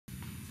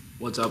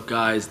What's up,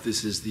 guys?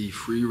 This is the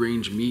Free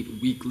Range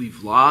Meat weekly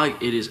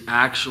vlog. It is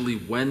actually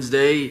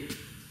Wednesday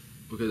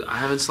because I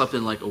haven't slept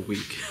in like a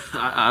week.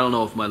 I don't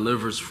know if my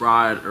liver's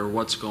fried or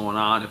what's going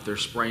on, if they're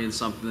spraying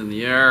something in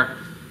the air.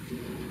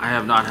 I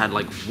have not had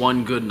like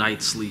one good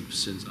night's sleep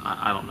since,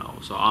 I don't know.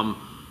 So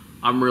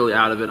I'm really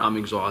out of it. I'm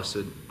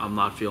exhausted. I'm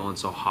not feeling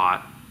so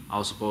hot. I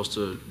was supposed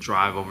to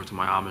drive over to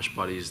my Amish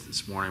buddies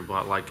this morning,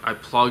 but like I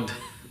plugged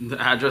the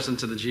address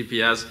into the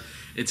GPS.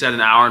 It said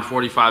an hour and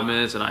 45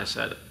 minutes, and I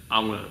said,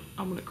 I'm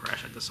gonna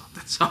crash into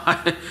something. So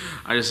I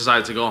just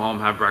decided to go home,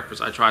 have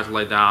breakfast. I tried to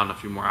lay down a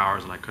few more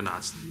hours and I could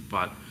not sleep.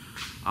 But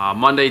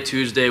Monday,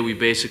 Tuesday, we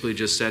basically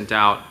just sent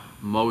out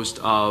most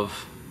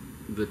of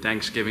the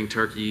Thanksgiving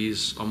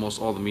turkeys.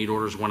 Almost all the meat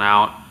orders went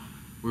out.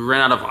 We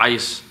ran out of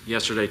ice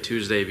yesterday,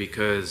 Tuesday,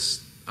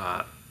 because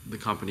the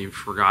company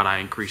forgot I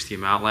increased the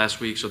amount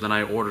last week. So then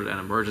I ordered an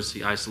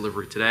emergency ice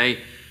delivery today,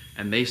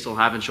 and they still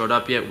haven't showed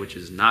up yet, which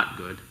is not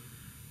good.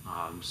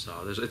 So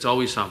it's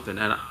always something.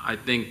 And I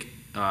think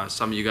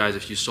some of you guys,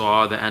 if you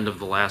saw the end of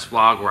the last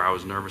vlog where I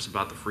was nervous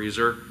about the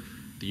freezer,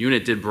 the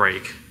unit did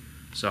break.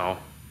 So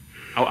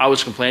I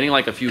was complaining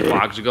like a few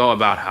vlogs ago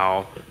about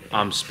how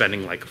I'm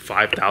spending like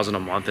 $5,000 a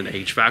month in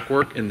HVAC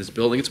work in this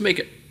building.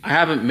 I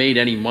haven't made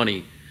any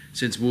money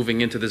since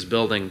moving into this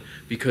building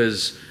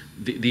because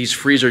these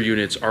freezer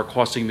units are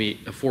costing me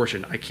a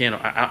fortune. I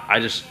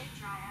just,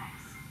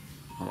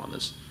 hold on,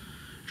 this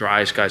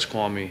dry ice guy's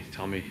calling me,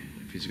 tell me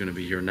if he's gonna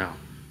be here now.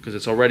 Because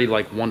it's already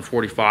like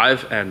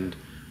 1:45 and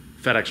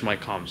FedEx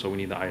might come, so we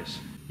need the ice.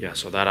 Yeah,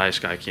 so that ice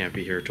guy can't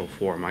be here till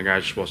 4. My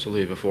guys are supposed to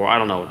leave at 4. I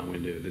don't know what I'm gonna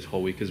do. This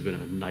whole week has been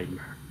a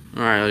nightmare.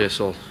 All right, I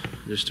guess I'll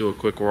just do a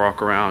quick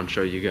walk around,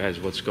 show you guys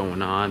what's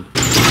going on.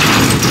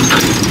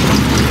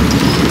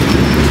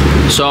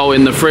 So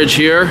in the fridge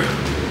here,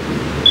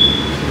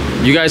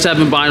 you guys have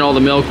been buying all the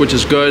milk, which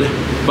is good,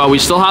 but we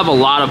still have a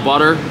lot of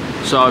butter.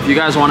 So if you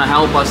guys wanna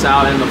help us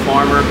out in the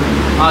farmer,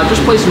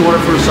 just place an order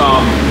for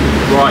some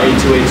raw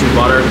A2A2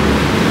 butter.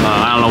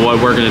 I don't know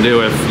what we're gonna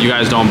do if you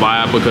guys don't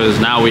buy it, because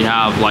now we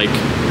have like,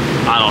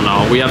 I don't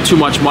know, we have too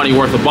much money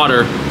worth of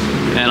butter,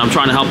 and I'm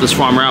trying to help this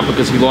farmer out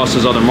because he lost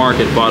his other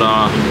market, but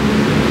I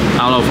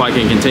don't know if I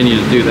can continue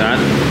to do that.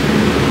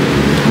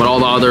 But all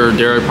the other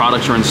dairy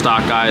products are in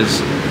stock,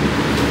 guys.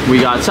 We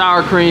got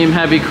sour cream,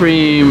 heavy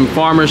cream,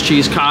 farmer's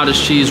cheese,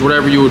 cottage cheese,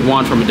 whatever you would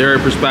want from a dairy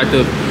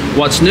perspective.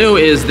 What's new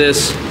is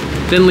this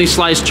thinly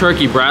sliced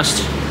turkey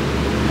breast.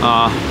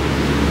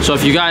 So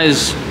if you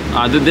guys,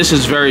 this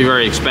is very,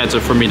 very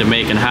expensive for me to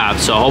make and have.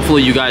 So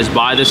hopefully you guys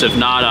buy this. If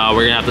not,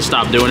 we're gonna have to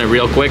stop doing it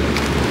real quick.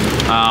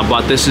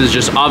 But this is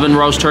just oven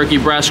roast turkey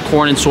breast,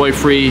 corn and soy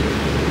free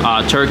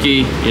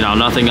turkey. You know,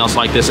 nothing else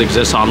like this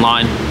exists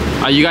online.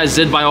 You guys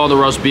did buy all the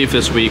roast beef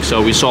this week,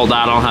 so we sold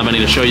out. I don't have any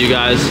to show you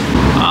guys.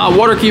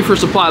 Water keeper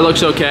supply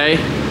looks okay.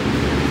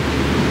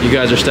 You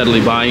guys are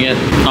steadily buying it.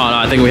 Oh no,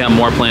 I think we have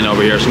more planned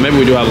over here, so maybe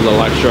we do have a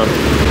little extra.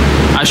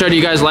 I showed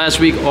you guys last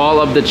week, all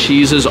of the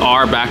cheeses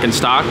are back in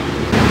stock.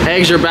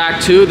 Eggs are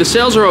back too. The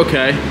sales are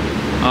okay.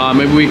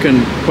 Maybe we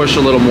can push a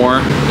little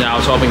more. Yeah, I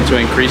was hoping to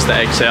increase the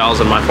egg sales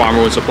and my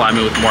farmer would supply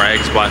me with more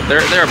eggs, but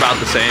they're about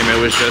the same.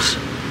 It was just,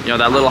 you know,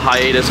 that little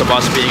hiatus of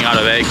us being out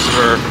of eggs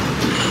for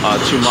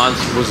 2 months,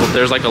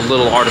 there's like a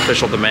little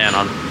artificial demand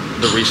on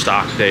the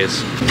restock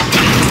days.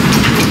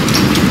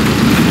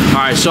 All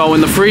right, so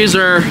in the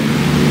freezer,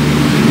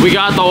 we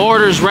got the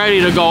orders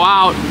ready to go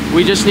out.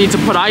 We just need to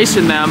put ice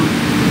in them,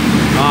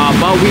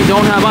 but we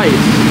don't have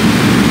ice.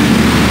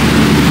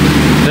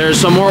 There's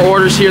some more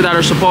orders here that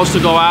are supposed to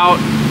go out.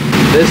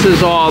 This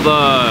is all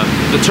the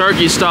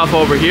turkey stuff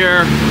over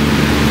here.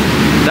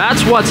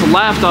 That's what's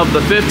left of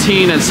the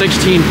 15 and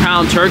 16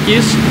 pound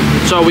turkeys.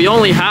 So we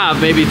only have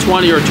maybe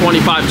 20 or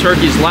 25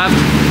 turkeys left,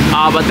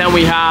 but then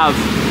we have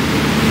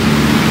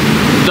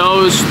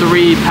those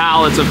 3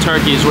 pallets of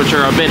turkeys, which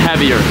are a bit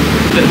heavier.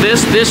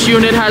 This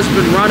unit has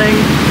been running.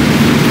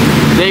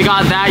 They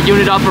got that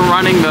unit up and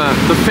running.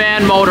 The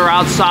fan motor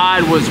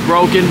outside was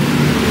broken,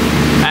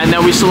 and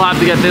then we still have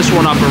to get this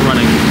one up and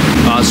running.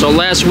 So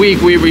last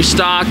week we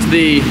restocked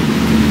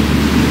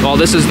well,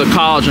 this is the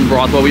collagen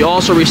broth, but we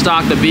also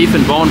restocked the beef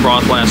and bone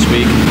broth last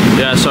week.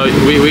 Yeah, so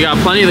we got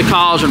plenty of the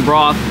collagen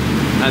broth,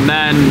 and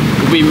then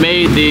we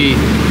made the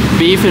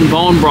beef and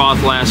bone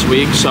broth last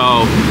week,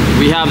 so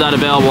we have that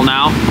available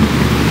now.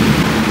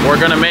 We're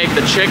gonna make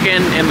the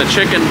chicken in the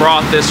chicken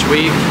broth this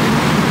week,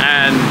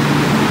 and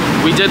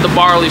we did the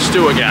barley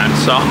stew again,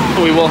 so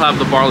we will have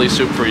the barley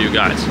soup for you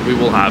guys. We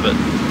will have it.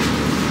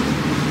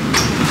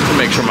 I'll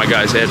make sure my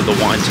guys added the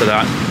wine to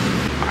that.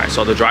 All right,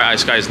 so the dry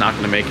ice guy is not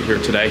gonna make it here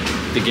today.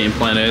 The game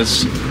plan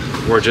is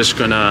we're just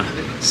gonna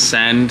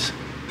send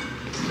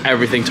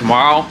everything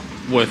tomorrow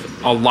with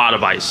a lot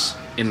of ice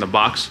in the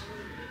box,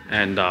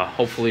 and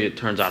hopefully it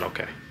turns out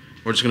okay.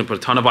 We're just gonna put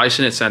a ton of ice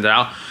in it, send it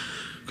out,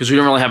 because we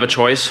don't really have a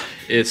choice.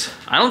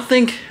 I don't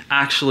think,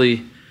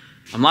 actually,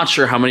 I'm not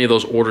sure how many of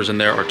those orders in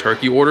there are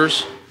turkey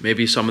orders.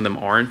 Maybe some of them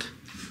aren't,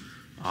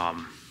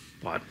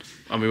 but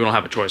I mean, we don't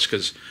have a choice,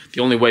 because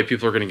the only way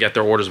people are going to get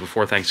their orders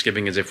before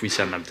Thanksgiving is if we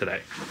send them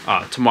today,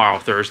 tomorrow,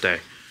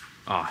 Thursday.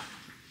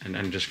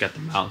 and just get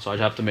them out. So I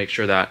have to make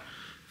sure that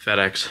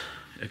FedEx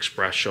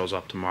Express shows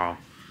up tomorrow,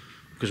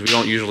 because we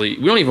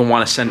don't even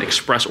want to send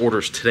express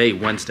orders today,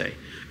 Wednesday,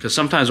 because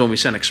sometimes when we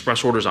send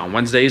express orders on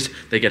Wednesdays,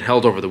 they get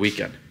held over the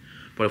weekend.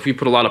 But if we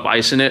put a lot of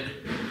ice in it,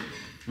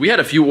 we had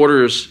a few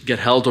orders get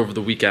held over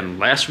the weekend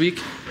last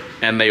week,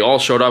 and they all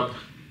showed up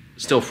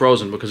still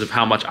frozen because of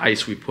how much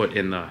ice we put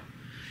in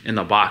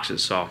the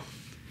boxes. So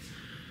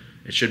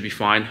it should be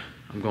fine.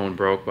 I'm going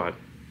broke, but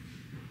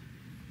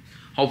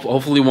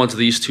hopefully once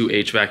these 2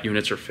 HVAC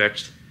units are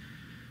fixed,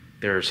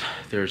 there's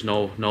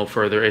no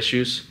further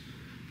issues,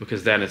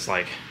 because then it's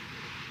like,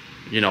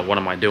 you know, what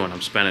am I doing?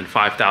 I'm spending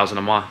 $5,000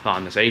 a month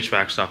on this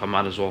HVAC stuff. I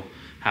might as well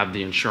have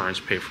the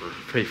insurance pay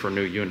for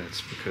new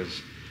units,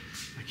 because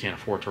I can't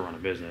afford to run a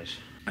business.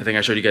 I think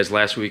I showed you guys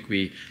last week,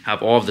 we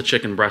have all of the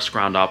chicken breasts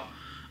ground up.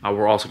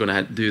 We're also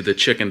going to do the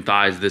chicken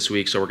thighs this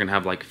week, so we're going to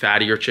have like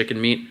fattier chicken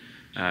meat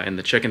in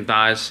the chicken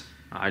thighs.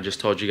 I just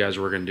told you guys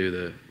we're going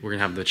to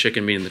have the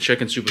chicken meat and the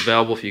chicken soup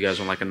available if you guys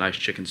want like a nice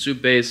chicken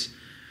soup base.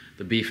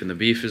 The beef and the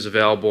beef is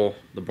available.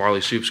 The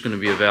barley soup's going to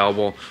be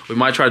available. We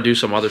might try to do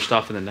some other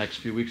stuff in the next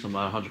few weeks. I'm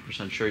not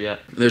 100% sure yet.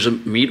 There's a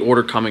meat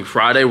order coming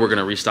Friday. We're going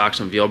to restock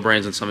some veal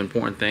brains and some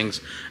important things.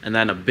 And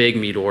then a big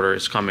meat order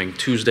is coming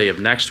Tuesday of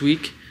next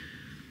week.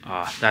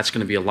 That's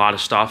going to be a lot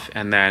of stuff.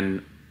 And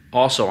then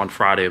also on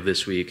Friday of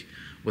this week,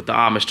 with the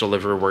Amish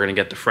delivery, we're going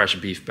to get the fresh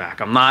beef back.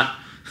 I'm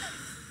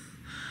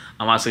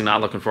honestly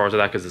not looking forward to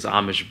that, because this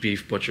Amish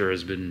beef butcher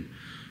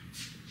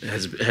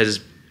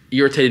has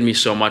irritated me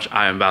so much.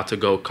 I am about to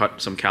go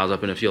cut some cows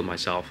up in a field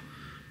myself,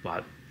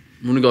 but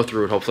I'm gonna go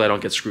through it. Hopefully I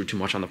don't get screwed too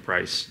much on the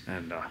price.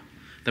 And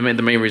the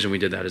main reason we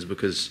did that is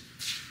because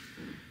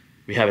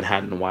we haven't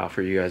had it in a while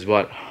for you guys,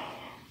 but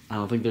I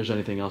don't think there's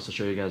anything else to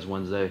show you guys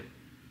Wednesday.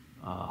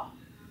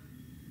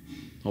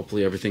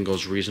 Hopefully everything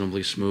goes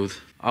reasonably smooth.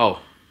 Oh,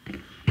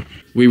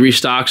 we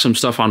restocked some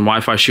stuff on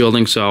Wi-Fi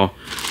shielding. So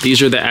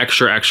these are the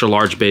extra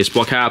large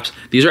baseball caps.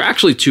 These are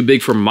actually too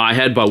big for my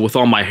head, but with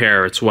all my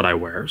hair, it's what I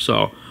wear.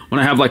 So when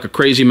I have like a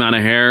crazy amount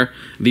of hair,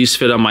 these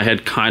fit on my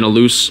head kind of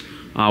loose,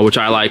 which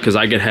I like, because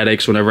I get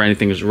headaches whenever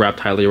anything is wrapped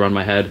tightly around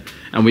my head.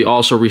 And we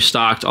also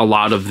restocked a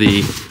lot of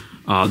the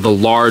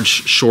large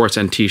shorts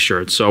and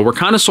t-shirts. So we're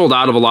kind of sold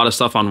out of a lot of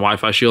stuff on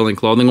Wi-Fi shielding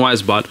clothing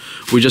wise, but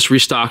we just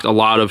restocked a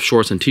lot of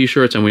shorts and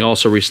t-shirts, and we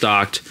also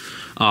restocked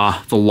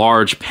the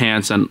large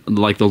pants and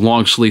like the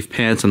long sleeve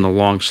pants and the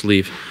long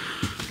sleeve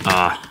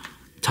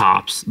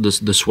tops, the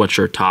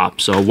sweatshirt top.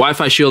 So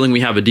Wi-Fi shielding,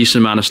 we have a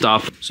decent amount of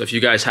stuff. So if you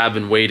guys have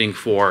been waiting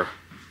for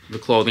the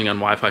clothing on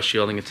Wi-Fi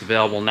shielding, it's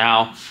available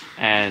now,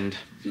 and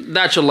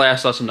that should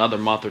last us another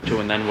month or two,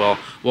 and then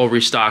we'll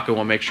restock and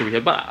we'll make sure we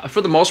hit. But for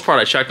the most part,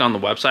 I checked on the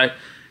website,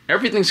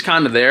 everything's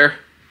kind of there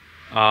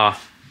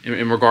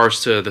in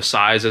regards to the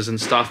sizes and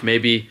stuff.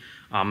 Maybe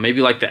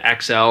like the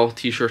XL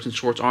t-shirts and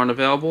shorts aren't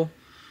available,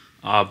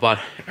 but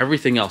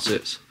everything else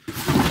is.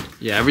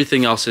 Yeah,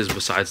 everything else is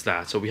besides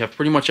that. So we have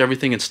pretty much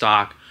everything in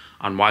stock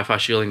on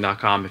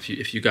WiFiShielding.com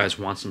if you guys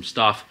want some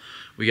stuff.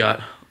 We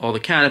got all the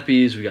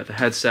canopies, we got the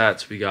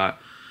headsets, we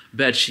got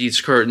bed sheets,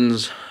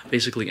 curtains,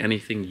 basically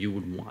anything you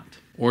would want.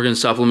 Organ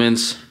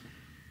supplements,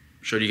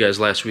 showed you guys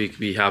last week.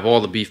 We have all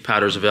the beef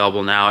powders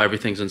available now.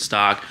 Everything's in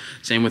stock.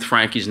 Same with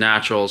Frankie's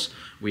Naturals.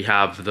 We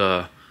have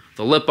the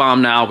lip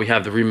balm now. We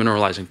have the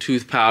remineralizing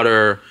tooth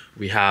powder.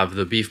 We have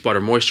the beef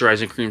butter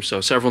moisturizing cream.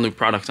 So several new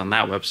products on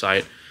that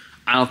website.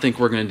 I don't think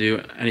we're going to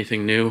do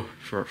anything new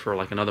for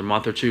like another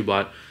month or two,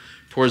 but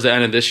towards the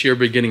end of this year,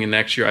 beginning of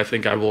next year, I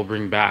think I will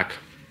bring back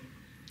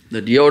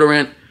the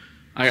deodorant.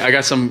 I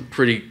got some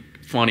pretty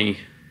funny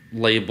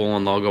label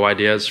and logo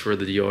ideas for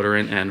the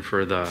deodorant and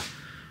for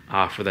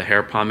the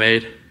hair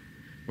pomade.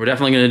 We're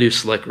definitely going to do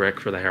Slick Rick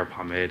for the hair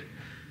pomade.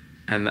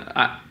 And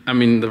I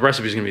mean, the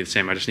recipe's going to be the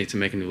same. I just need to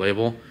make a new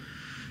label.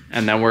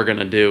 And then we're going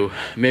to do,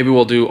 maybe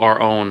we'll do our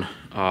own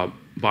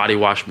body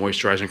wash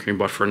moisturizing cream.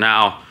 But for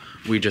now,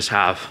 we just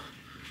have,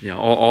 you know,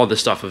 all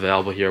this stuff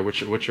available here,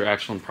 which are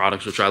excellent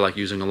products, which I like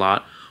using a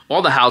lot.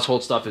 All the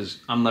household stuff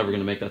I'm never going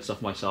to make that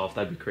stuff myself.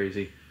 That'd be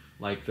crazy.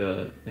 Like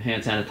the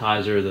hand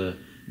sanitizer, the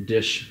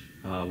dish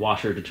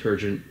washer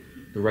detergent,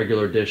 the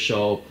regular dish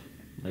soap,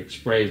 like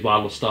sprays,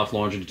 bottle stuff,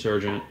 laundry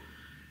detergent,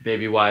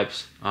 baby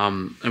wipes.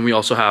 And we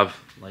also have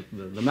like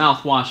the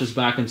mouthwash is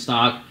back in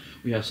stock.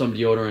 We have some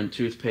deodorant,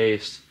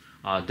 toothpaste,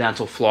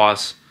 dental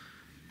floss,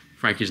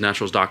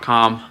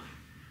 frankiesnaturals.com.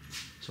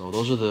 So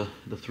those are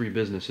the three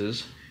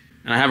businesses.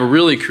 And I have a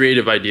really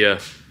creative idea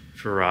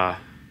for a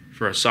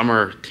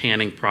summer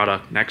tanning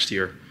product next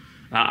year.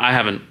 I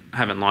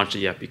haven't launched it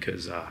yet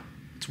because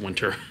it's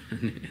winter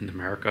in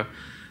America.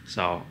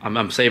 So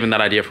I'm saving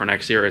that idea for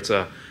next year. It's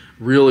a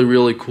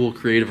really cool,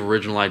 creative,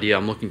 original idea.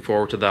 I'm looking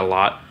forward to that a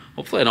lot.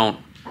 Hopefully I don't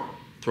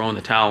throw in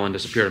the towel and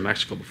disappear to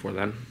Mexico before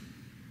then,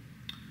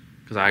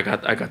 because I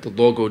got the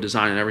logo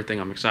design and everything.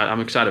 I'm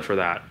excited for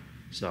that.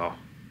 So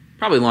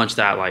probably launch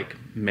that like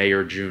May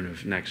or June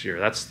of next year.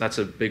 That's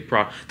a big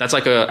that's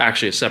like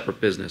actually a separate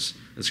business.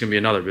 It's gonna be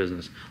another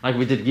business. Like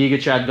we did Giga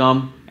Chad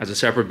gum as a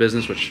separate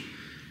business, which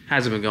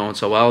hasn't been going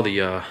so well.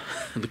 The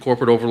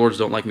corporate overlords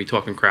don't like me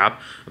talking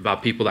crap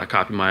about people that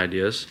copy my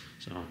ideas.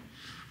 So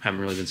haven't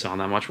really been selling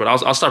that much. But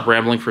I'll stop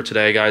rambling for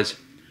today, guys.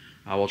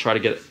 We'll try to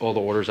get all the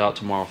orders out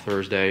tomorrow,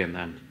 Thursday, and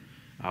then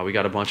we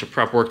got a bunch of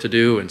prep work to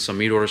do and some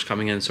meat orders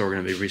coming in, so we're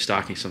going to be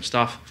restocking some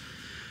stuff.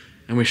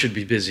 And we should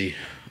be busy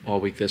all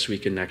week this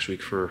week and next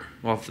week for,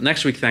 well,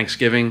 next week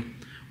Thanksgiving.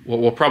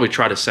 We'll probably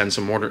try to send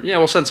some orders. Yeah,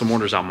 we'll send some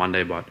orders out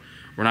Monday, but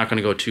we're not going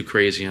to go too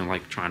crazy and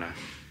like trying to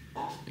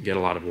get a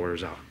lot of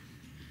orders out.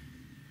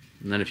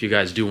 And then if you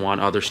guys do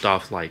want other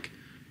stuff like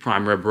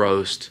prime rib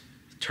roast,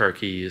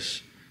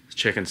 turkeys,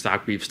 chicken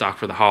stock, beef stock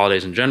for the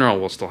holidays in general,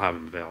 we'll still have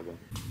them available.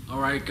 All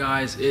right,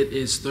 guys, it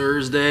is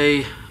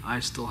Thursday. I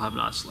still have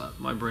not slept.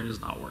 My brain is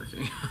not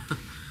working.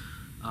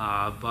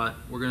 But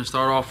we're going to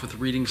start off with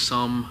reading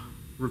some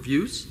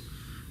reviews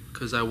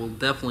because I will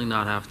definitely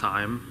not have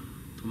time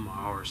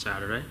tomorrow or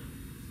Saturday.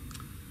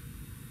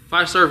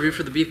 5-star review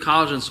for the beef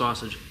collagen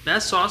sausage.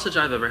 Best sausage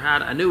I've ever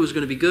had. I knew it was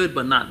going to be good,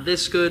 but not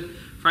this good.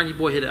 Frankie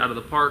Boy hit it out of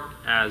the park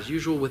as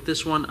usual with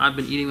this one. I've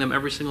been eating them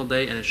every single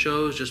day and it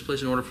shows. Just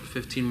place an order for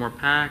 15 more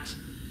packs.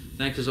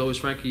 Thanks as always,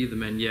 Frankie the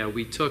man. Yeah,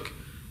 we took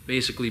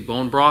basically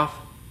bone broth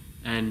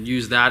and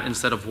used that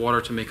instead of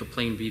water to make a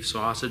plain beef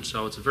sausage.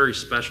 So it's a very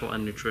special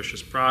and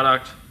nutritious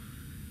product.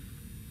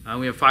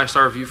 We have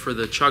 5-star review for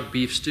the chuck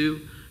beef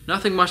stew.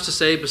 Nothing much to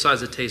say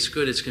besides it tastes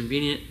good. It's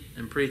convenient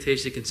and pretty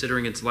tasty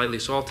considering it's lightly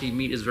salty.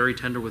 Meat is very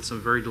tender with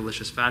some very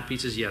delicious fat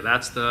pieces. Yeah,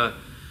 that's the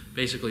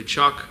basically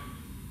chuck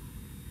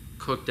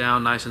cooked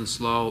down nice and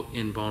slow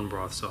in bone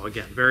broth. So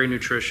again, very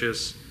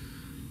nutritious.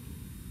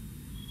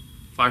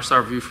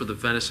 5-star review for the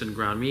venison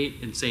ground meat.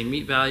 Insane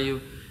meat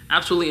value.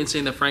 Absolutely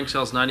insane that Frank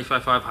sells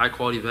 95.5 high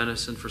quality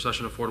venison for such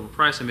an affordable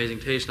price. Amazing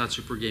taste, not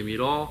super gamey at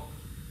all.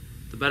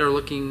 The better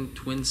looking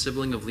twin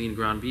sibling of lean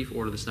ground beef.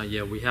 Order this now.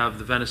 Yeah, we have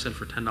the venison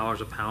for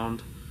 $10 a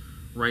pound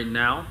right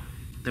now.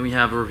 Then we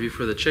have a review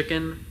for the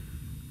chicken.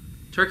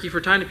 Turkey for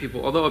tiny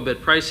people. Although a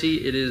bit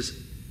pricey, it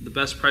is the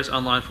best price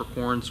online for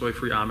corn,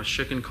 soy-free Amish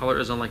chicken. Color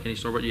is unlike any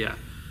store, but yeah.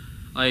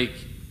 Like,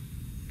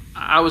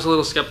 I was a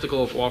little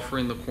skeptical of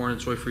offering the corn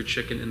and soy-free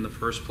chicken in the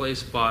first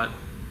place, but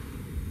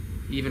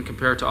even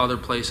compared to other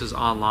places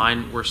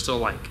online, we're still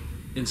like,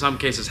 in some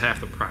cases,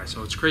 half the price.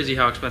 So it's crazy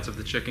how expensive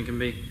the chicken can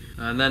be.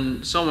 And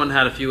then someone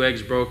had a few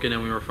eggs broken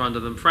and we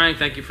refunded them. Frank,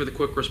 thank you for the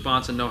quick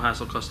response and no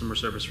hassle customer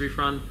service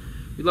refund.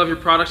 We love your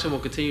products and will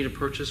continue to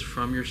purchase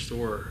from your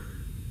store.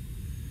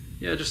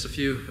 Yeah, just a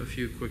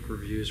few quick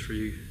reviews for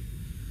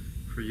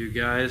you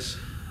guys.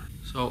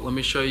 So let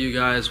me show you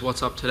guys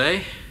what's up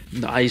today.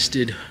 The ice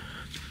did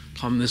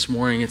come this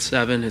morning at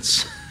 7.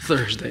 It's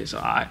Thursday, so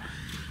I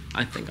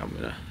think I'm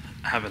gonna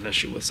have an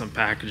issue with some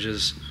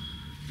packages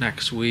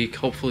next week.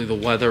 Hopefully the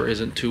weather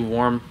isn't too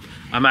warm.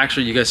 I'm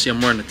actually, you guys see I'm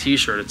wearing a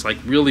t-shirt. It's like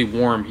really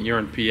warm here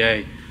in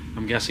PA.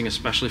 I'm guessing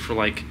especially for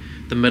like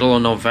the middle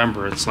of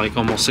November. It's like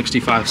almost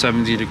 65,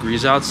 70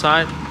 degrees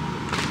outside.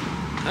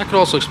 That could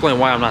also explain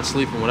why I'm not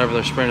sleeping. Whatever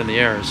they're spraying in the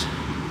air is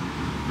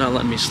not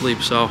letting me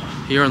sleep. So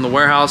here in the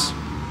warehouse,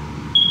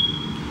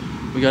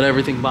 we got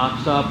everything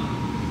boxed up.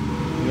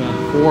 We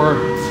got 4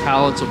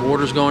 pallets of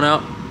orders going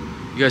out.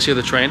 You guys hear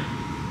the train?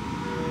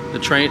 The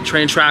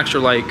train tracks are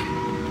like,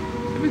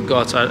 maybe we can go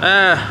outside.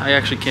 I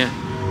actually can't.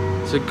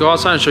 So go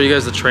outside and show you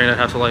guys the train. I'd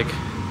have to like,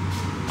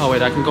 oh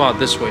wait, I can go out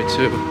this way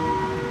too.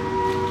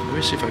 Let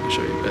me see if I can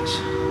show you guys.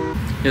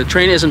 Yeah, the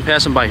train isn't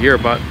passing by here,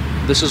 but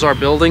this is our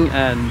building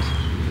and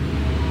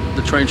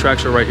the train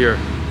tracks are right here.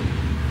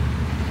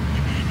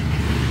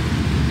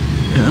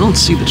 Yeah, I don't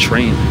see the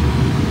train.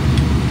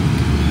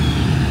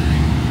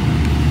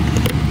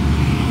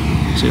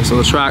 See, so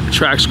the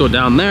tracks go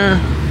down there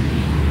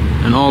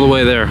and all the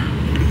way there.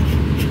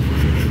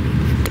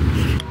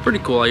 Pretty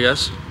cool, I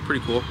guess.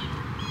 Pretty cool.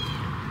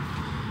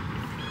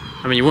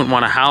 I mean, you wouldn't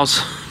want a house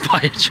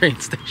by a train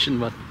station,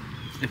 but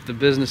if the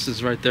business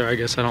is right there, I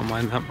guess I don't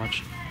mind that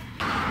much.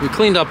 We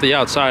cleaned up the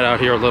outside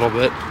out here a little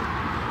bit,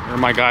 or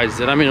my guys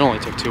did. I mean, it only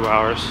took 2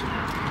 hours.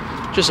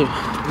 Just a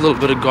little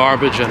bit of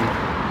garbage and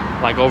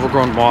like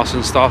overgrown moss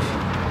and stuff.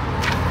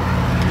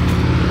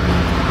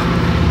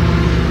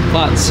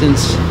 But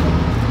since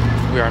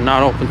we are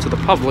not open to the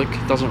public,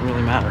 it doesn't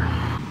really matter.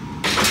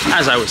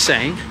 As I was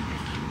saying,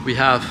 we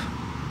have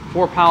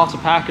 4 pallets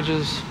of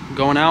packages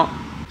going out.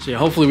 So yeah,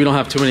 hopefully we don't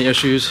have too many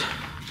issues.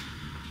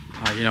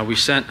 You know, we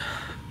sent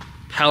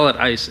pellet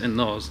ice in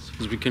those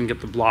because we couldn't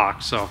get the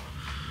block, so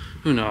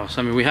who knows?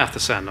 I mean, we have to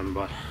send them,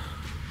 but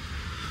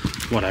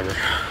whatever.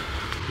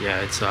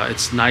 Yeah,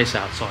 it's nice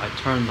out, so I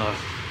turned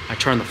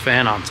the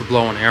fan on to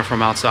blow in air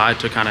from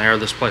outside to kind of air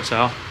this place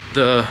out.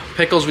 The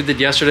pickles we did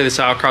yesterday, the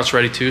sauerkraut's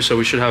ready too, so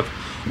we should have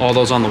all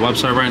those on the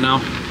website right now.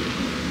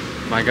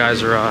 My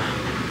guys are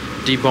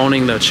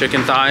deboning the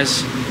chicken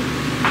thighs,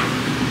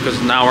 because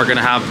now we're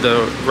gonna have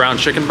the ground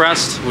chicken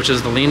breast, which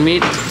is the lean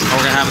meat, and we're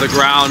gonna have the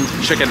ground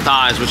chicken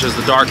thighs, which is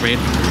the dark meat.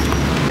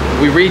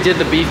 We redid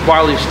the beef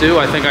barley stew.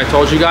 I think I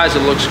told you guys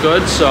it looks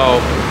good,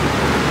 so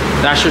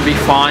that should be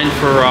fine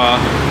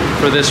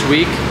for this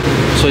week.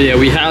 So yeah,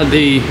 we had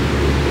the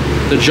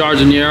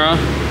giardiniera,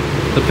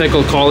 the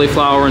pickled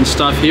cauliflower and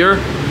stuff here.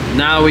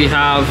 Now we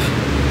have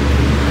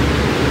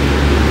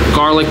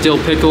garlic dill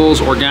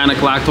pickles, organic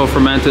lacto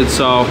fermented,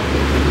 so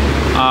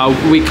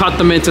We cut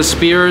them into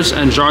spears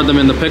and jarred them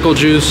in the pickle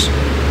juice,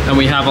 and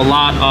we have a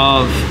lot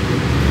of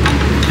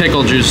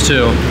pickle juice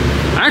too.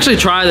 I actually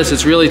tried this,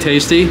 it's really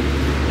tasty,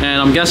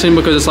 and I'm guessing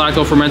because it's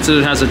lacto fermented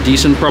it has a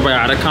decent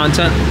probiotic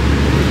content.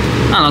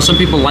 I don't know, some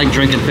people like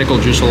drinking pickle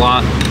juice a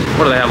lot.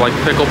 What do they have, like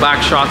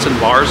pickleback shots in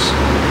bars?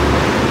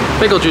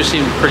 Pickle juice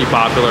seems pretty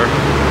popular.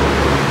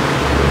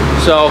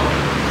 So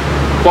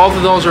both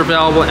of those are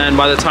available, and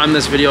by the time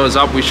this video is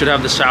up we should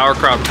have the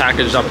sauerkraut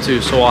packaged up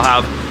too. So I'll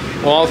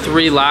have all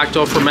 3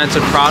 lacto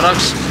fermented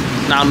products.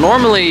 Now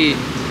normally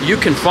you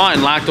can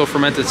find lacto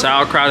fermented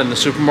sauerkraut in the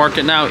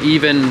supermarket now,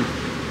 even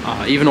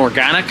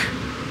organic,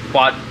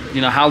 but you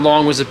know, how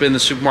long was it been in the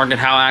supermarket?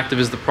 How active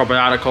is the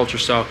probiotic culture?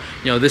 So,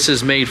 you know, this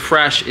is made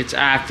fresh, it's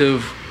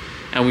active,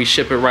 and we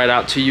ship it right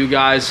out to you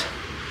guys.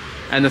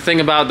 And the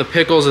thing about the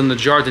pickles and the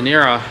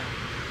giardiniera,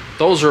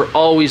 those are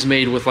always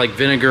made with like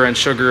vinegar and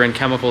sugar and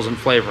chemicals and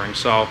flavoring.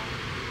 So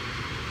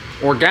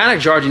organic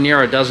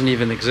giardiniera doesn't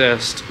even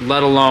exist,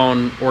 let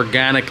alone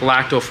organic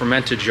lacto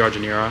fermented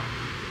giardiniera.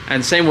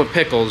 And same with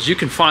pickles. You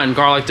can find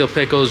garlic dill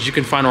pickles, you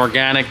can find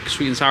organic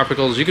sweet and sour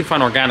pickles, you can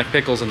find organic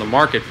pickles in the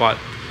market, but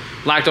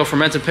lacto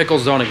fermented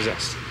pickles don't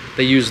exist.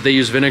 They use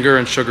vinegar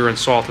and sugar and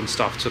salt and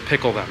stuff to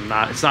pickle them.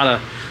 It's not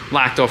a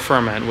lacto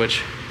ferment,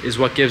 which is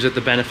what gives it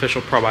the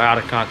beneficial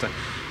probiotic content.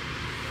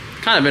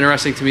 Kind of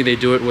interesting to me they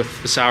do it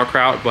with the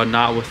sauerkraut, but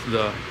not with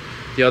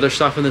the other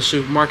stuff in the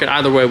supermarket.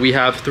 Either way, we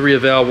have 3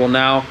 available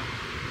now.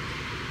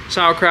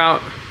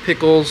 Sauerkraut,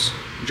 pickles,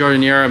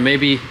 giardiniera.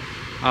 Maybe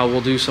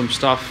we'll do some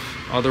stuff,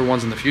 other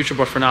ones in the future,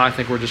 but for now I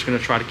think we're just going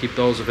to try to keep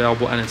those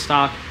available and in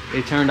stock.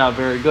 They turned out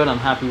very good. I'm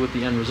happy with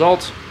the end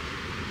result.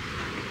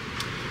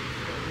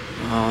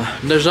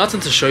 There's nothing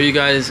to show you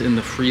guys in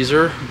the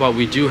freezer, but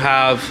we do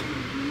have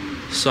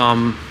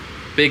some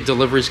big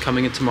deliveries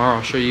coming in tomorrow.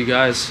 I'll show you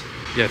guys.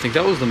 Yeah, I think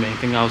that was the main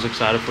thing I was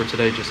excited for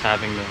today, just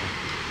having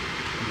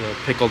the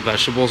pickled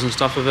vegetables and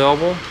stuff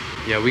available.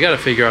 Yeah, we got to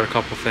figure out a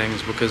couple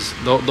things because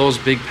those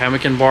big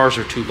pemmican bars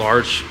are too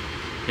large.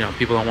 You know,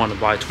 people don't want to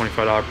buy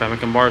 $25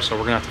 pemmican bars, so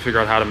we're gonna have to figure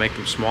out how to make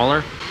them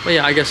smaller. But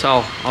yeah, I guess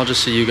I'll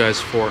just see you guys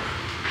for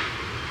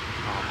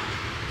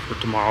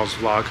tomorrow's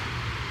vlog.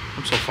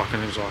 I'm so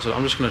fucking exhausted.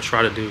 I'm just gonna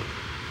try to do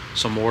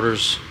some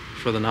orders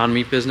for the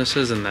non-meat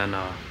businesses, and then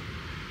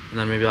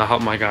maybe I'll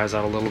help my guys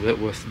out a little bit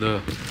with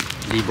the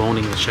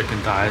deboning the chicken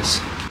thighs.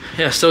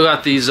 Yeah, still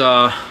got these.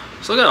 Still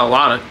got a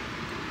lot of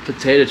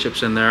potato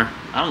chips in there.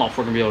 I don't know if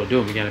we're gonna be able to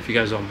do them again if you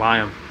guys don't buy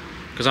them,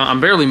 because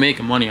I'm barely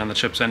making money on the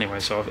chips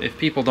anyway. So if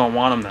people don't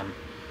want them,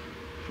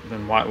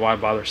 then why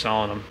bother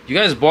selling them? You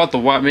guys bought the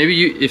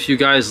if you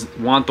guys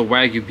want the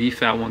Wagyu beef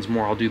fat ones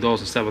more, I'll do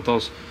those instead. But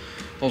those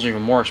are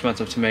even more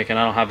expensive to make, and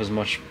I don't have as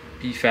much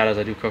beef fat as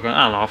I do coconut.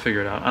 I don't know, I'll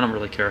figure it out. I don't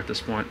really care at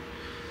this point.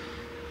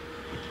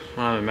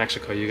 When I'm in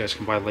Mexico, you guys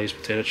can buy Lay's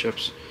potato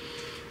chips.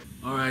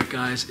 Alright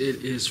guys,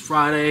 it is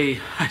Friday.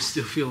 I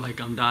still feel like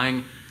I'm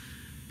dying.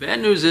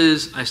 Bad news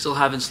is I still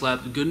haven't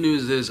slept. The good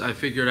news is I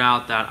figured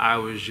out that I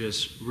was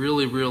just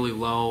really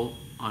low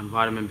on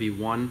vitamin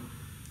B1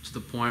 to the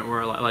point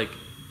where like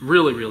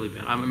really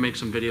bad. I'm gonna make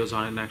some videos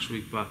on it next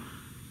week, but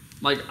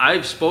like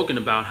I've spoken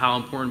about how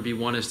important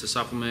B1 is to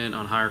supplement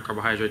on higher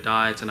carbohydrate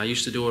diets, and I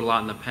used to do it a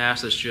lot in the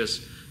past. It's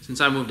just since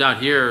I moved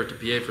out here to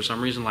PA for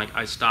some reason, like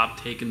I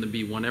stopped taking the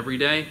B1 every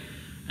day,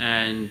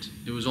 and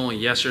it was only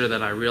yesterday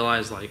that I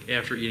realized, like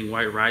after eating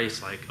white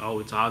rice, like, oh,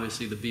 it's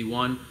obviously the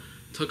B1.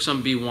 Took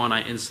some B1,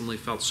 I instantly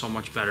felt so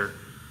much better.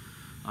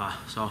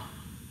 So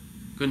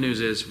good news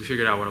is we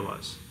figured out what it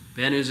was.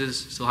 Bad news is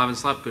still haven't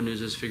slept. Good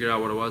news is figured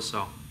out what it was.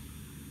 So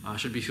I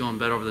should be feeling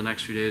better over the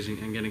next few days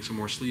and getting some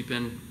more sleep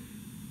in.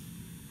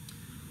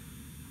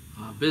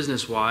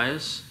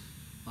 Business-wise,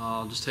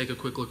 I'll just take a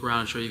quick look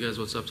around and show you guys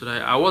what's up today.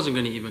 I wasn't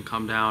going to even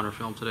come down or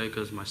film today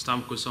because my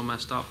stomach was so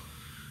messed up.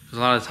 Because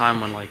a lot of the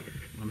time when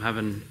I'm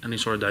having any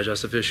sort of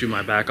digestive issue,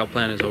 my backup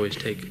plan is always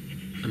take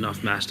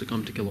enough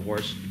masticum to kill a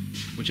horse,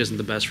 which isn't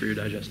the best for your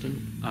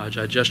digestion.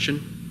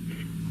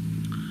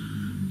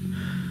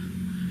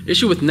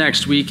 Issue with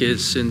next week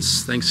is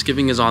since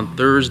Thanksgiving is on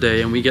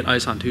Thursday and we get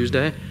ice on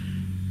Tuesday,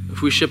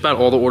 if we ship out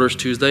all the orders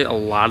Tuesday, a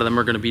lot of them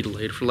are going to be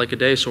delayed for like a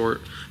day. So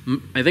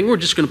I think we're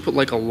just going to put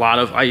like a lot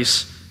of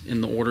ice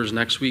in the orders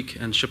next week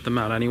and ship them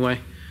out anyway.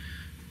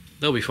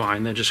 They'll be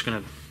fine. They're just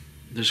gonna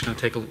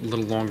take a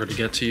little longer to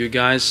get to you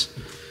guys,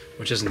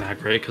 which isn't that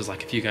great because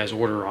like if you guys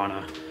order on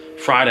a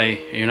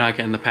Friday and you're not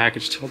getting the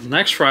package till the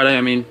next Friday,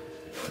 I mean,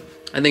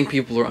 I think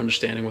people are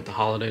understanding with the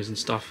holidays and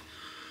stuff.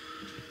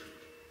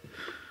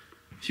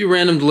 A few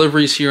random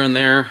deliveries here and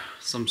there,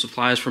 some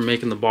supplies for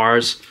making the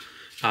bars.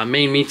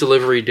 Main meat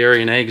delivery,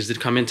 dairy and eggs did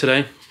come in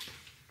today.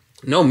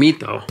 No meat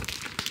though.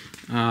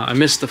 I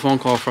missed the phone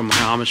call from my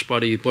Amish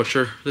buddy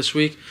Butcher this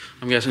week.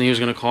 I'm guessing he was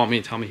going to call me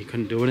and tell me he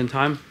couldn't do it in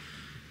time,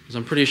 because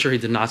I'm pretty sure he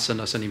did not send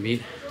us any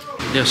meat.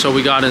 Yeah, so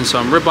we got in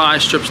some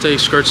ribeye, strip steak,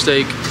 skirt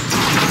steak,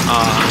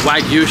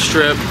 Wagyu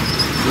strip,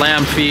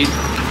 lamb feet,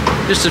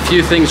 just a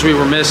few things we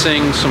were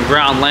missing, some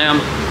ground lamb.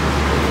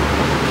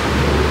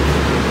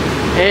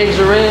 Eggs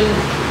are in,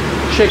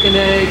 chicken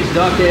eggs,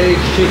 duck eggs,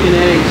 chicken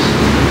eggs.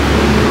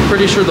 I'm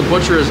pretty sure the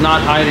butcher is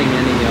not hiding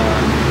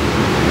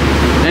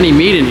any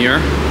meat in here.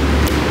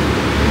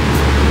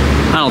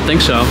 I don't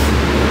think so.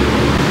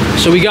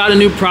 So we got a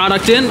new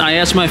product in. I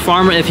asked my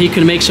farmer if he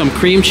could make some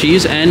cream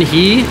cheese, and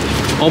he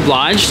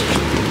obliged.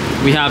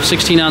 We have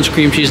 16-ounce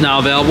cream cheese now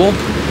available.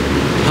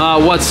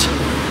 What's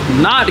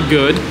not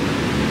good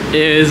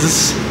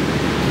is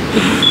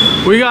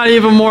we got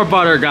even more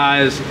butter,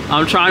 guys.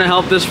 I'm trying to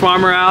help this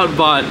farmer out,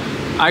 but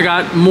I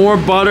got more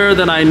butter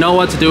than I know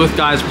what to do with.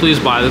 Guys, please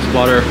buy this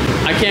butter.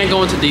 I can't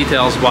go into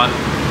details, but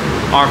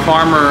our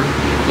farmer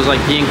was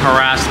like being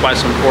harassed by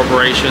some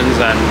corporations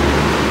and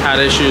had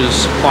issues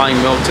supplying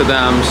milk to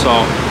them. So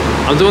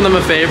I'm doing them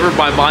a favor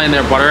by buying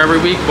their butter every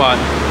week, but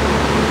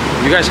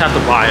you guys have to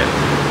buy it.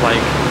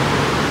 Like,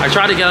 I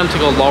try to get them to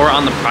go lower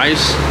on the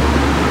price,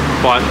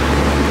 but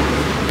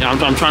you know,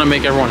 I'm trying to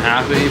make everyone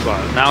happy, but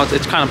now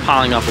it's kind of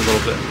piling up a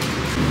little bit.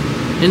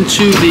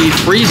 Into the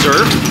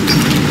freezer.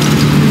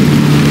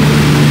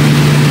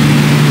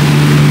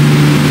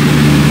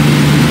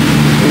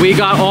 We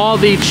got all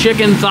the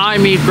chicken thigh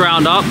meat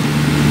ground up.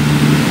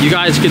 You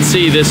guys can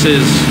see this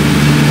is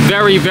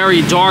very,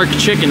 very dark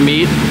chicken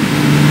meat.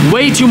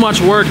 Way too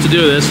much work to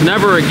do this.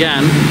 Never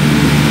again.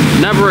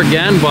 Never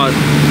again, but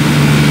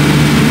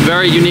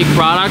very unique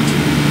product.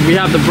 We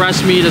have the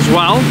breast meat as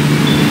well.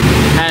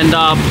 And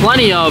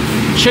plenty of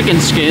chicken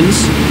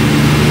skins.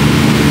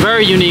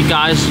 Very unique,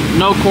 guys.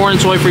 No corn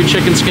and soy-free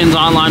chicken skins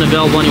online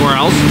available anywhere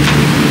else.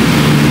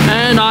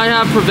 And I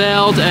have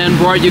prevailed and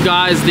brought you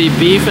guys the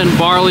beef and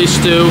barley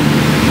stew.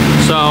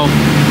 So,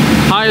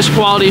 highest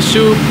quality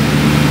soup,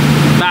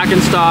 back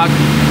in stock.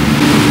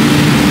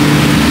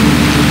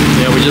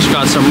 Yeah, we just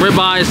got some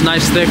ribeyes,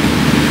 nice thick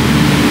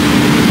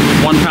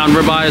 1 pound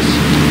ribeyes.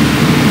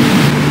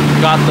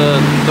 Got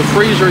the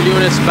freezer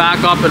units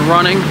back up and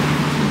running.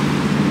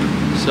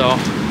 So,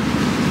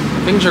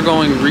 things are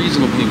going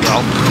reasonably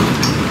well.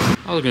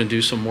 I was gonna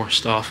do some more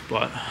stuff,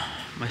 but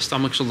my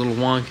stomach's a little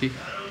wonky.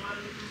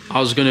 I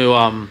was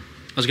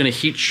gonna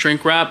heat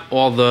shrink wrap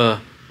all the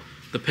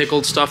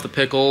pickled stuff, the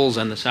pickles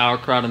and the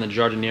sauerkraut and the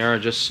giardiniera,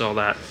 just so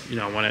that, you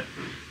know, when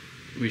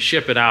we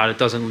ship it out, it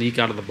doesn't leak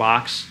out of the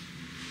box.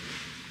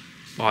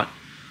 But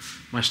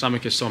my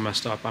stomach is so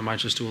messed up, I might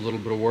just do a little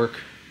bit of work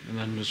and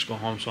then just go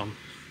home. So I'm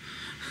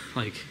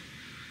like,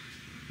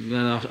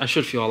 then I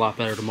should feel a lot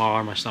better tomorrow,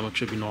 or my stomach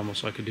should be normal,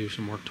 so I could do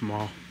some work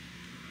tomorrow.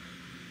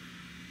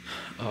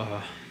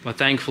 But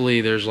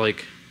thankfully, there's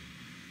like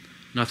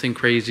nothing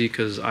crazy,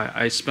 because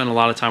I spent a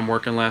lot of time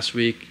working last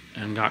week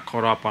and got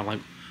caught up on like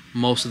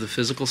most of the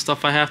physical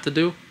stuff I have to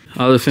do.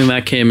 Other thing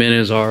that came in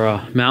is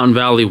our Mountain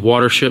Valley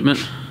water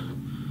shipment.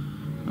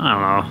 I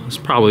don't know, it's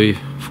probably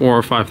 $4,000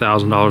 or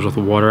 $5,000 worth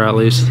of water at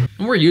least.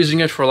 And we're using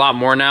it for a lot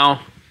more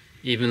now,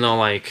 even though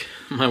like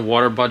my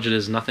water budget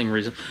is nothing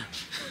reason.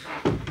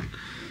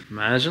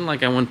 Imagine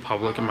like I went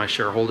public and my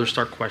shareholders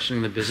start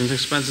questioning the business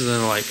expenses and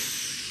they're like,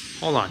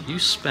 hold on, you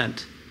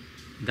spent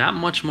that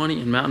much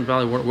money in Mountain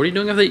Valley water? What are you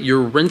doing with it?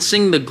 You're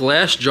rinsing the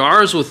glass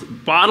jars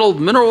with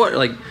bottled mineral water?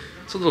 Like,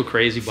 it's a little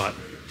crazy, but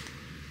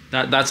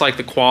that's like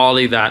the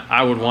quality that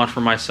I would want for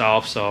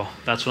myself. So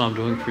that's what I'm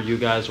doing for you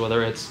guys,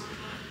 whether it's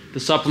the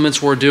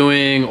supplements we're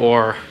doing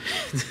or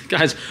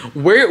guys,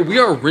 we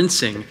are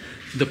rinsing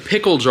the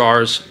pickle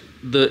jars,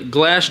 the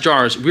glass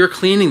jars. We're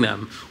cleaning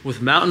them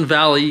with Mountain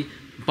Valley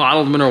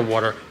bottled mineral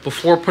water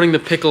before putting the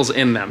pickles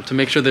in them to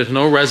make sure there's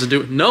no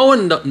residue. No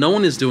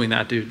one is doing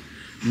that, dude.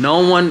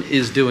 No one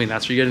is doing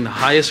that. So you're getting the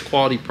highest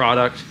quality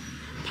product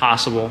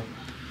possible.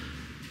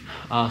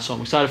 So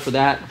I'm excited for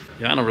that.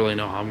 Yeah, I don't really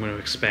know how I'm going to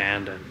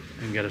expand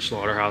and get a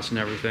slaughterhouse and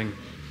everything.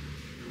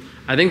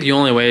 I think the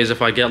only way is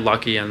if I get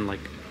lucky and like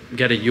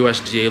get a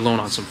USDA loan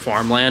on some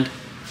farmland,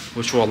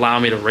 which will allow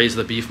me to raise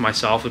the beef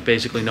myself at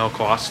basically no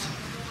cost.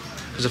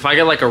 Because if I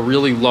get like a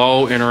really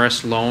low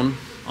interest loan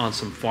on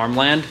some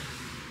farmland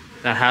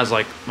that has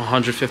like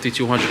 150,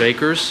 200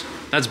 acres,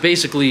 that's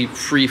basically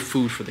free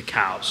food for the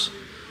cows.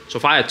 So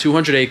if I had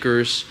 200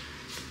 acres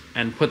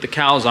and put the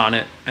cows on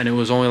it, and it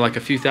was only like a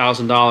few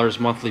 $1,000s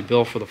monthly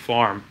bill for the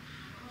farm,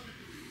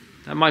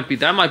 that might be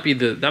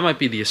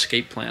the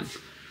escape plan.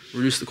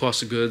 Reduce the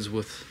cost of goods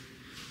with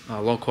a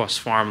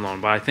low-cost farm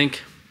loan. But I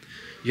think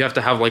you have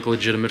to have like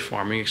legitimate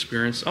farming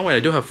experience. Oh wait,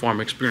 I do have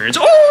farm experience.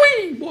 Oh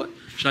wait, what?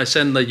 Should I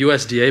send the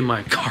USDA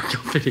my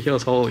Cargill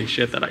videos? Holy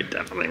shit, that I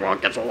definitely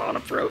won't get a lot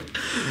of fruit.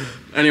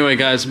 Anyway,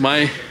 guys,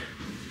 I'm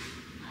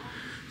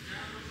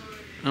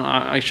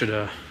gonna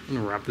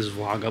wrap this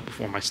vlog up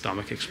before my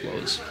stomach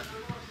explodes.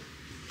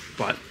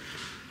 But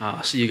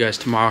I'll see you guys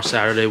tomorrow,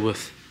 Saturday,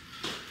 with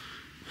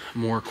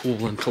more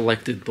cool and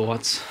collected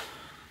thoughts.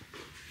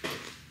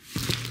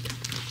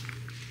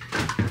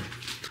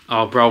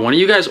 Oh, bro, one of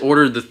you guys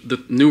ordered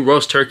the new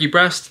roast turkey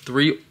breast,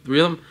 three of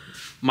them.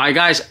 My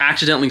guys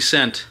accidentally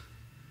sent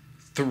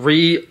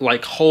 3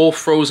 like whole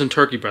frozen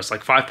turkey breasts,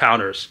 like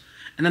 5-pounders.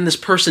 And then this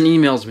person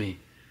emails me.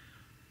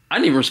 I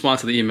didn't even respond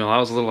to the email. I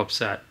was a little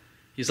upset.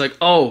 He's like,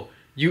 oh,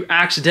 you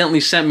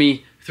accidentally sent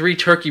me 3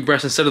 turkey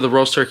breasts instead of the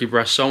roast turkey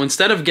breast. So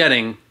instead of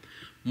getting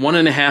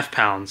 1.5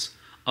 pounds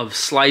of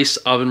sliced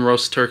oven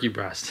roast turkey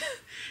breast,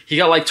 he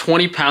got like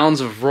 20 pounds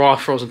of raw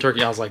frozen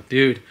turkey. I was like,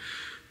 dude,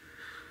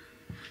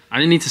 I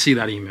didn't need to see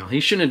that email.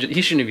 He shouldn't have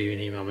even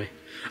emailed me.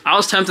 I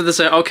was tempted to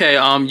say, okay,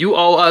 you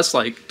owe us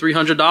like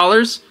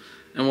 $300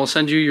 and we'll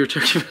send you your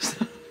turkey breast.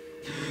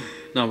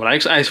 No,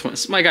 but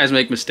my guys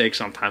make mistakes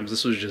sometimes.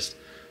 This was just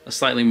a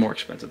slightly more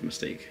expensive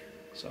mistake.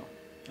 So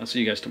I'll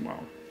see you guys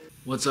tomorrow.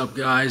 What's up,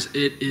 guys?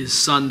 It is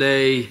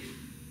Sunday.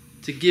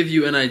 To give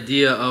you an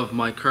idea of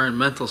my current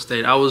mental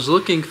state, I was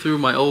looking through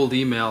my old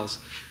emails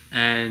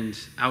and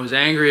I was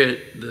angry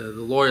at the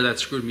lawyer that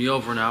screwed me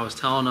over, and I was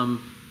telling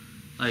him,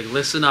 like,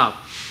 listen up,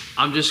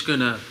 I'm just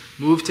gonna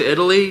move to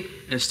Italy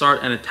and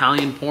start an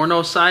Italian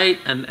porno site,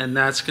 and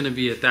that's gonna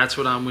be it. That's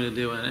what I'm gonna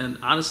do. And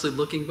honestly,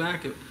 looking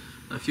back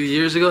a few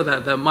years ago,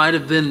 that might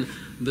have been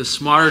the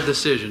smarter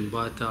decision,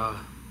 but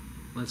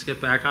let's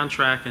get back on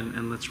track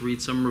and let's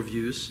read some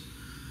reviews.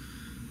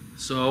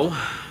 So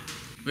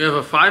we have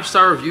a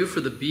 5-star review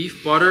for the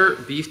Beef Butter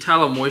Beef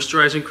Tallow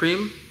Moisturizing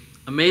Cream.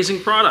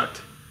 Amazing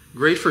product.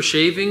 Great for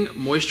shaving,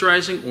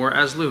 moisturizing, or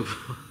as lube.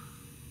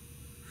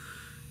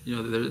 You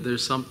know,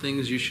 there's some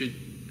things you should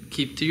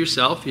keep to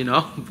yourself, you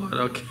know, but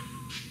okay.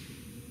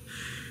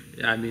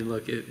 Yeah, I mean,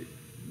 look,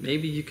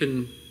 maybe you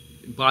can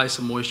buy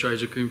some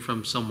moisturizer cream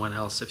from someone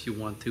else if you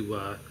want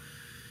to.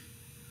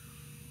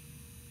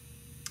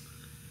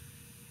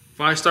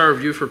 5-star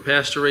review for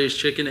pasture-raised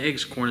chicken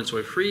eggs, corn and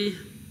soy free.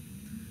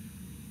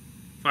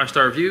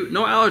 5-star review,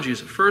 no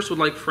allergies. First, would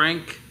like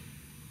Frank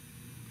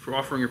for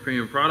offering a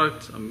premium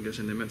product. I'm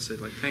guessing they meant to say,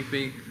 like, thank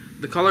me.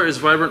 The color is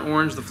vibrant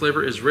orange. The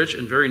flavor is rich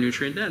and very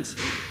nutrient dense.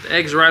 The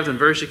eggs arrived in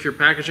very secure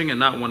packaging and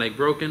not one egg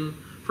broken.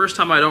 First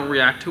time I don't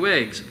react to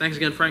eggs. Thanks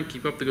again, Frank.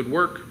 Keep up the good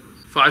work.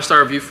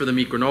 5-star review for the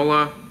meat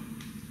granola.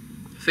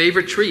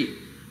 Favorite treat.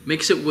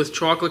 Mix it with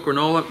chocolate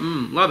granola.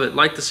 Love it.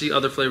 Like to see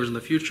other flavors in the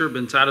future.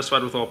 Been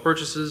satisfied with all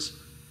purchases.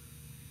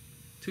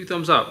 2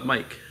 thumbs up,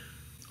 Mike.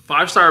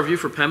 5-star review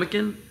for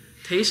pemmican.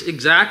 Tastes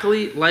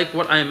exactly like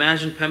what I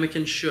imagined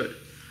pemmican should.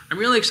 I'm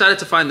really excited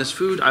to find this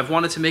food. I've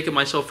wanted to make it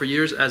myself for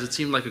years, as it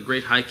seemed like a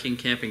great hiking,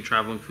 camping,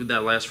 traveling food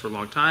that lasts for a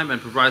long time and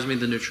provides me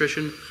the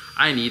nutrition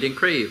I need and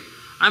crave.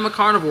 I'm a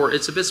carnivore.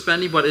 It's a bit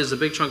spendy, but it is a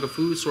big chunk of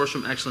food sourced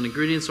from excellent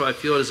ingredients, so I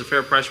feel it is a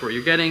fair price for what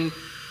you're getting.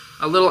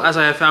 A little, as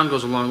I have found,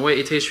 goes a long way.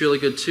 It tastes really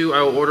good too.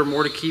 I will order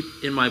more to keep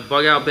in my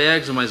bug out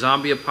bags and my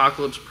zombie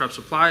apocalypse prep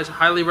supplies.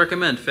 Highly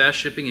recommend. Fast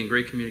shipping and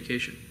great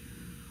communication.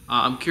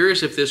 I'm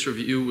curious if this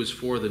review was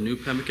for the new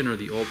pemmican or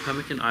the old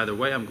pemmican. Either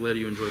way, I'm glad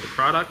you enjoyed the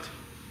product.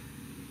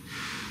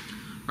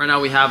 Right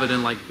now we have it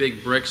in like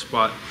big bricks,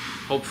 but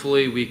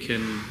hopefully we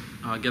can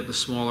get the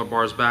smaller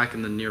bars back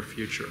in the near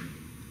future.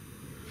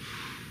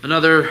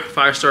 Another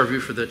 5-star review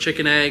for the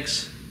chicken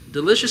eggs.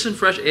 Delicious and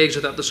fresh eggs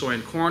without the soy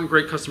and corn.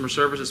 Great customer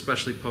service,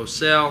 especially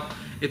post-sale.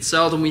 It's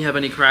seldom we have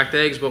any cracked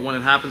eggs, but when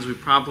it happens, we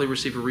promptly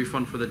receive a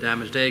refund for the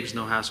damaged eggs.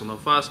 No hassle, no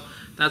fuss.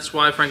 That's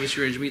why Frankie's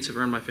Free Range Meats have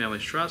earned my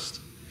family's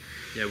trust.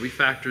 Yeah, we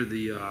factored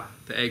the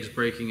eggs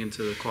breaking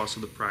into the cost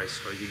of the price,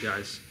 so you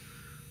guys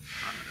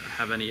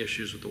have any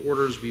issues with the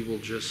orders, we will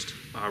just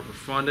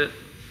refund it.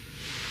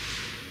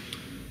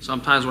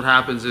 Sometimes what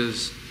happens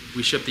is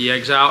we ship the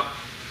eggs out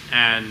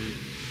and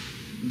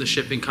the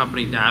shipping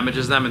company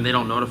damages them and they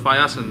don't notify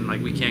us, and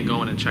like we can't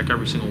go in and check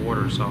every single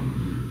order. So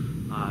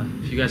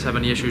if you guys have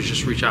any issues,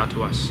 just reach out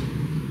to us.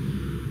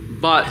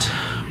 But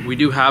we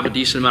do have a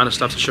decent amount of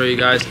stuff to show you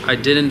guys. I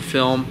didn't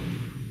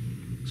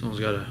film, someone's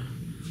got a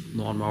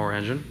lawnmower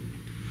engine.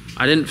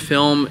 I didn't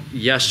film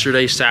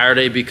yesterday,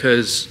 Saturday,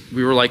 because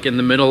we were like in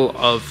the middle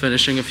of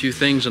finishing a few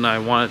things and I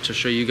wanted to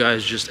show you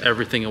guys just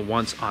everything at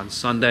once on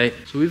Sunday.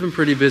 So we've been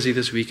pretty busy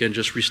this weekend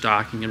just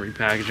restocking and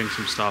repackaging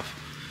some stuff.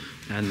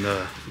 And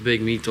the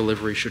big meat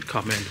delivery should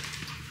come in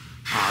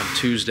on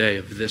Tuesday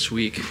of this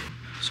week.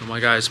 So my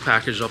guys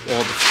packaged up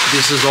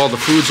this is all the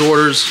foods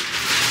orders.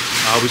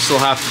 We still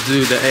have to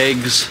do the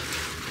eggs,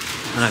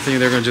 and I think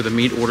they're gonna do the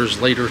meat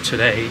orders later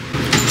today.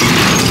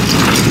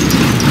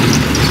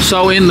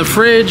 So in the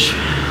fridge,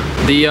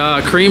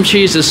 the cream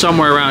cheese is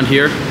somewhere around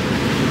here.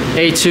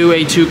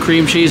 A2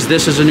 cream cheese.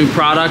 This is a new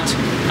product,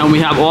 and we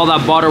have all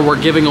that butter. We're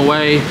giving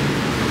away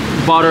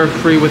butter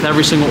free with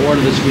every single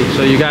order this week.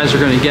 So you guys are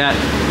gonna get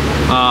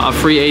a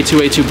free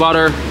A2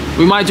 butter.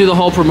 We might do the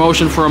whole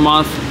promotion for a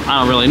month. I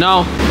don't really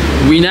know.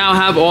 We now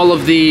have all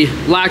of the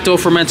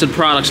lacto-fermented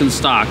products in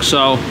stock.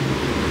 So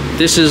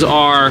this is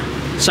our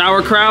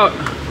sauerkraut.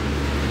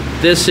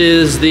 This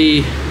is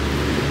the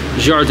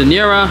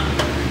giardiniera.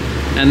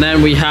 And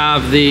then we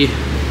have the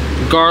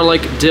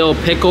garlic dill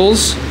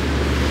pickles.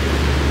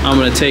 I'm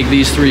gonna take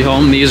these 3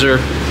 home. These are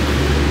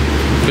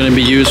gonna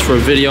be used for a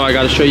video I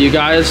gotta show you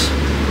guys.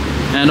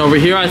 And over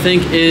here I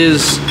think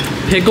is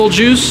pickle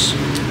juice.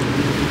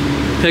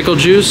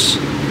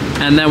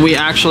 And then we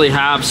actually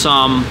have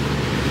some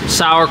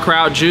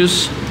sauerkraut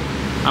juice.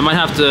 I might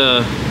have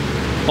to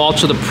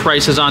alter the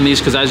prices on these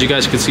because, as you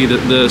guys can see,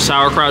 the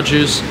sauerkraut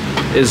juice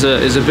is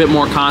a bit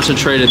more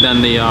concentrated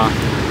than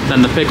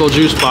the pickle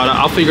juice, but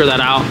I'll figure that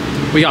out.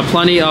 We got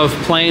plenty of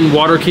plain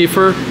water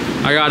kefir.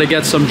 I got to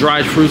get some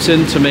dried fruits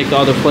in to make the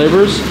other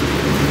flavors.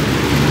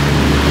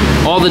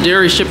 All the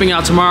dairy shipping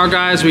out tomorrow,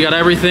 guys. We got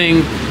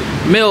everything: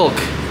 milk,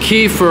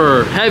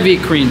 kefir, heavy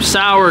cream,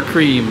 sour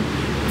cream,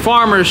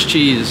 farmer's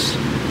cheese,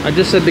 I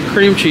just said the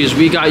cream cheese.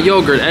 We got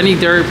yogurt, any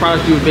dairy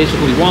product you would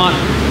basically want.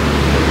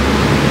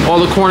 All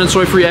the corn and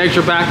soy-free eggs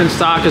are back in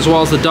stock, as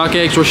well as the duck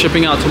eggs we're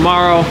shipping out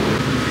tomorrow.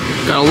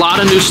 Got a lot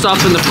of new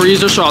stuff in the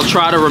freezer, so I'll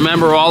try to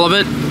remember all of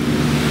it.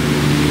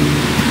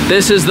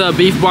 This is the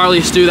beef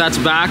barley stew that's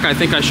back. I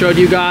think I showed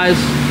you guys.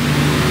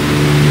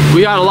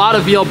 We got a lot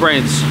of veal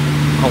brains.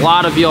 A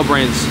lot of veal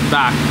brains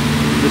back.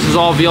 This is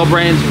all veal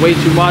brains, way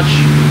too much.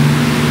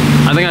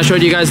 I think I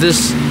showed you guys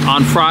this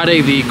on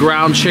Friday. The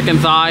ground chicken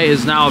thigh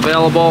is now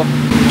available.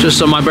 Just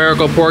some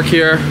Iberico pork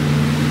here.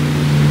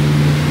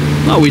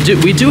 Oh, we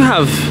do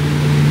have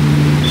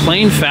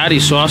plain fatty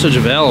sausage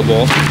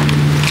available.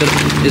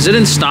 Is it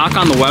in stock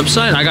on the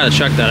website? I gotta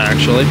check that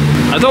actually.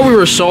 I thought we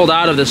were sold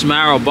out of this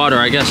marrow butter.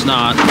 I guess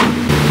not.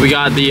 We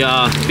got the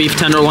beef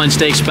tenderloin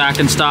steaks back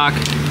in stock.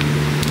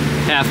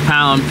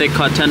 Half-pound thick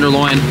cut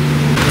tenderloin.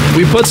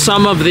 We put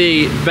some of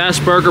the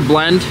Best Burger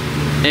blend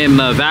in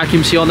the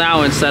vacuum seal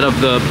now instead of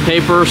the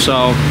paper,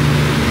 so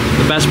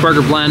the Best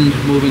Burger blend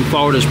moving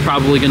forward is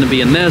probably going to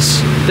be in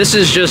this. This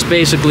is just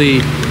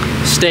basically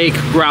steak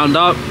ground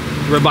up,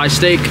 ribeye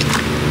steak.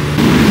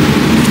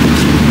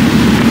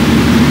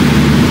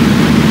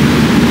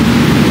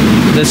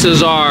 This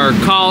is our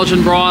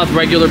collagen broth,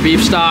 regular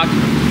beef stock.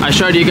 I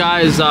showed you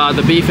guys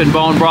the beef and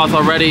bone broth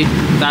already.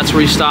 That's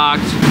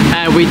restocked.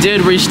 And we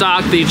did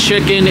restock the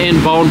chicken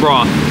in bone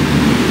broth.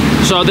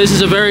 So this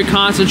is a very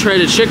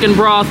concentrated chicken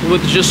broth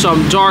with just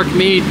some dark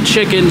meat,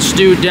 chicken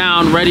stewed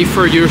down, ready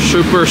for your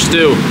super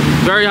stew.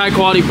 Very high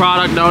quality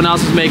product. No one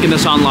else is making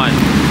this online.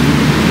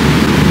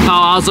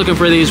 Oh, I was looking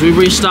for these. We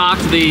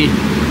restocked the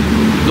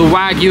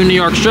Wagyu New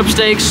York strip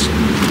steaks.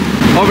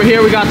 Over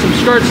here we got some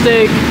skirt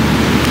steak.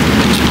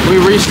 We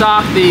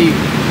restocked the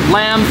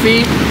lamb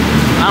feet.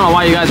 I don't know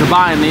why you guys are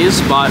buying these,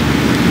 but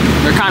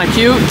they're kind of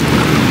cute.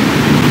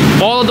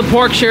 All of the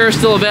pork share is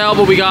still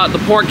available. We got the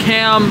pork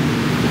ham.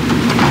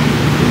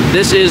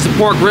 This is the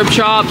pork rib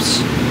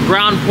chops,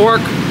 ground pork,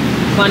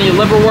 plenty of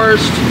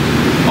liverwurst.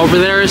 Over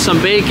there is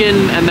some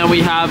bacon, and then we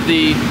have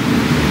the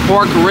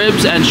pork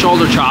ribs and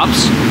shoulder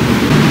chops.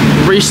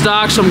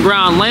 Restock some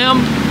ground lamb.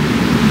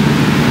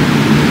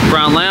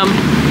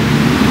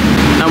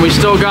 And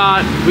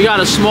we got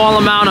a small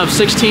amount of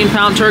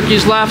 16-pound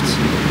turkeys left,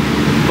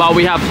 but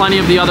we have plenty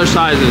of the other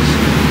sizes.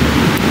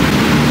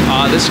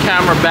 This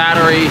camera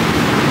battery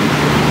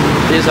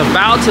is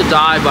about to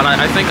die, but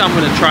I think I'm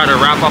gonna try to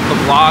wrap up the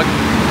vlog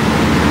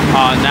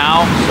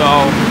now. So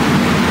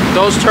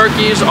those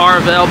turkeys are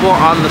available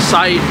on the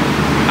site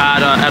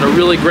at a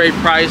really great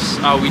price.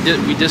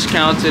 We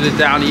discounted it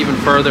down even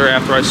further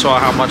after I saw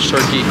how much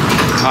turkey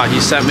he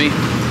sent me.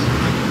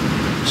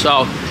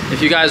 So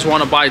if you guys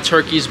want to buy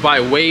turkeys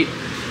by weight,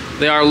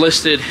 they are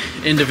listed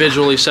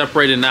individually,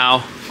 separated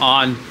now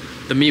on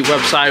the meat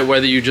website,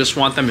 whether you just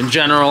want them in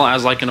general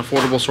as like an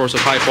affordable source of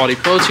high quality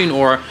protein,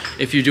 or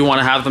if you do want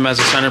to have them as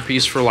a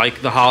centerpiece for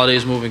like the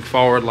holidays moving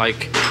forward,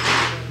 like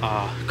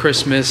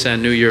Christmas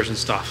and New Year's and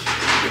stuff.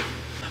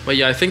 But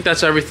yeah, I think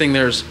that's everything.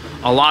 There's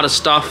a lot of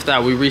stuff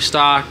that we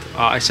restocked.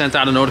 I sent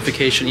out a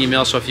notification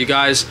email, so if you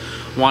guys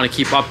want to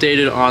keep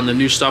updated on the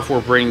new stuff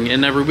we're bringing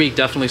in every week,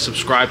 definitely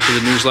subscribe to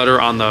the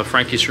newsletter on the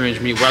Frankie's Free Range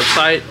Meat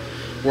website,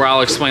 where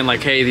I'll explain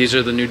like, hey, these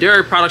are the new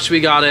dairy products we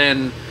got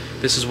in,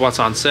 this is what's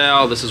on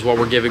sale, this is what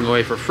we're giving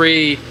away for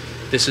free,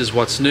 this is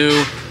what's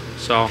new.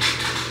 So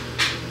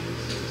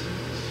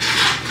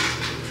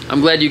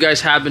I'm glad you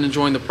guys have been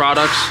enjoying the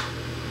products.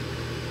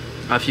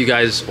 If you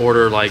guys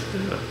order like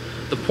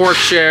the pork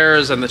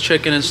shares and the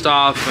chicken and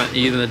stuff, and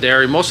even the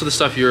dairy, most of the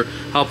stuff you're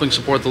helping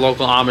support the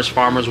local Amish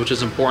farmers, which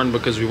is important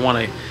because we want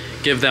to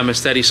give them a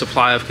steady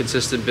supply of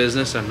consistent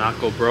business and not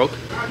go broke.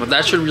 But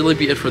that should really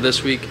be it for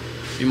this week.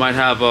 We might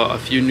have a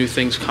few new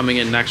things coming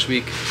in next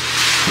week.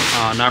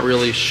 Not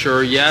really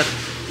sure yet,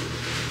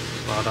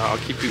 but I'll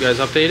keep you guys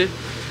updated.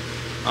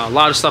 A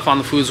lot of stuff on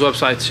the foods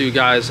website too,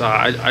 guys.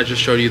 I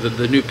just showed you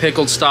the new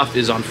pickled stuff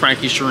is on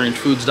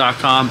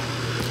frankiesfreerangefoods.com.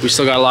 We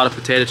still got a lot of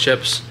potato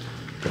chips.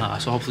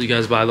 So hopefully you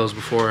guys buy those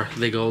before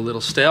they go a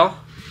little stale.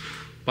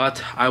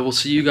 But I will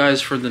see you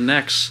guys for the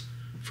next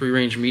free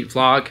range meat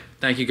vlog.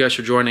 Thank you guys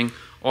for joining.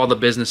 All the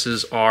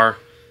businesses are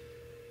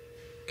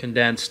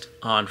condensed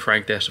on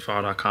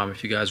frank-defile.com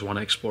if you guys want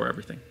to explore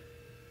everything.